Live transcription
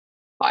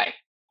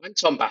I'm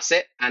Tom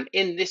Bassett, and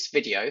in this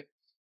video,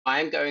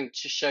 I'm going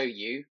to show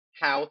you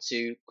how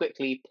to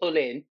quickly pull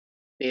in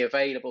the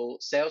available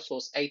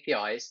Salesforce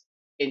APIs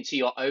into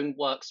your own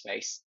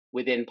workspace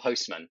within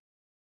Postman.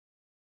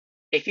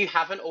 If you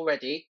haven't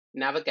already,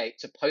 navigate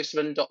to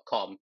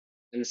postman.com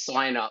and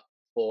sign up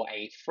for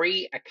a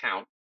free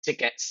account to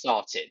get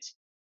started.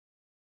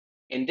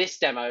 In this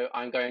demo,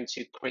 I'm going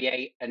to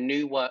create a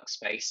new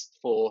workspace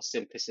for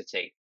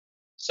simplicity.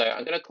 So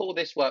I'm going to call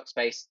this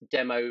workspace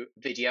Demo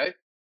Video.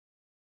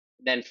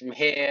 Then from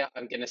here,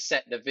 I'm going to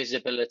set the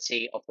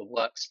visibility of the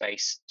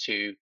workspace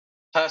to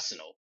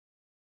personal.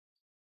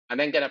 I'm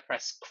then going to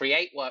press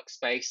Create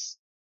Workspace.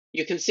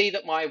 You can see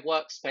that my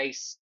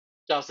workspace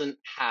doesn't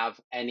have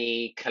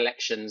any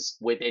collections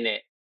within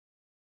it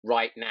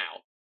right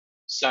now.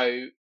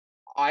 So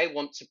I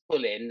want to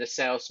pull in the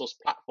Salesforce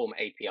Platform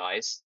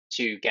APIs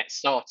to get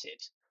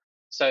started.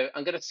 So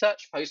I'm going to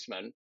search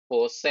Postman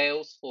for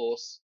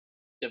Salesforce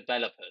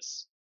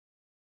developers.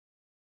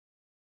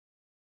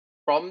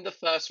 From the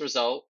first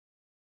result,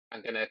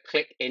 I'm going to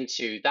click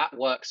into that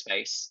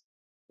workspace.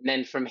 And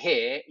then from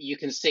here, you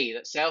can see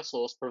that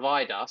Salesforce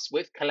provide us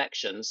with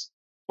collections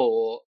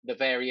for the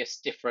various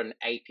different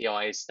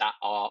APIs that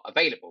are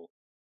available.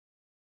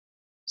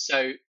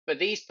 So for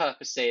these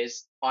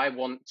purposes, I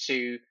want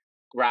to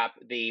grab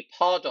the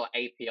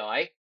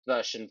par.api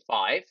version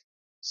 5.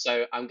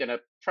 So I'm going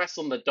to press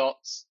on the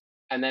dots,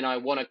 and then I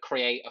want to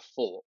create a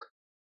fork,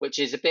 which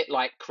is a bit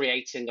like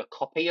creating a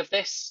copy of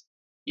this.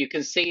 You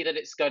can see that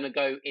it's going to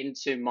go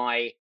into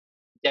my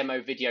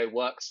demo video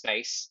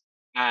workspace,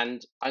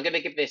 and I'm going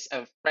to give this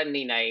a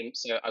friendly name.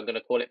 So I'm going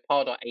to call it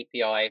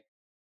par.api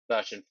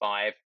version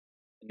 5,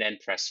 and then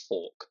press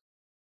fork.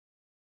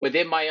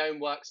 Within my own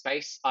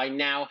workspace, I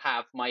now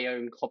have my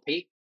own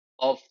copy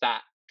of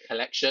that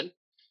collection,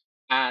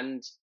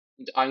 and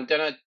I'm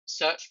going to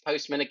search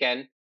Postman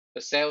again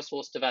for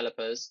Salesforce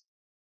developers,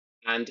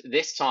 and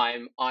this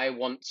time I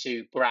want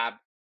to grab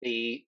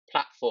the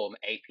platform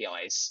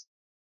APIs.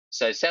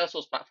 So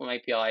Salesforce platform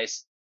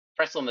APIs,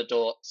 press on the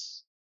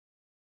dots,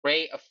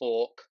 create a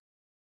fork,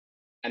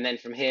 and then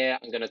from here,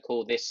 I'm going to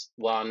call this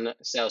one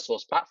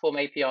Salesforce Platform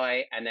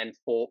API and then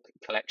fork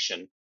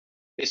collection.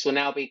 This will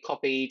now be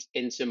copied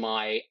into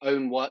my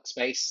own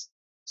workspace,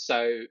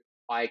 so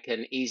I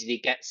can easily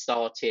get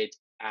started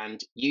and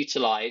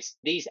utilize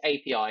these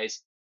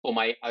APIs for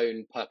my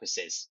own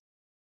purposes.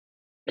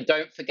 And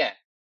don't forget,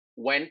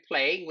 when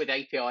playing with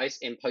APIs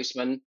in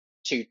Postman,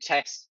 to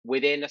test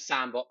within a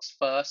sandbox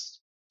first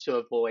to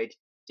avoid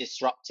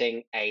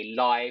disrupting a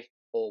live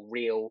or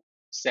real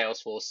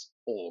Salesforce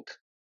org.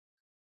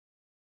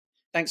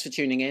 Thanks for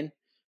tuning in.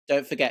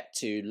 Don't forget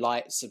to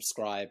like,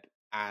 subscribe,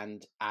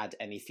 and add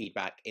any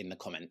feedback in the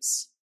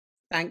comments.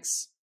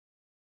 Thanks.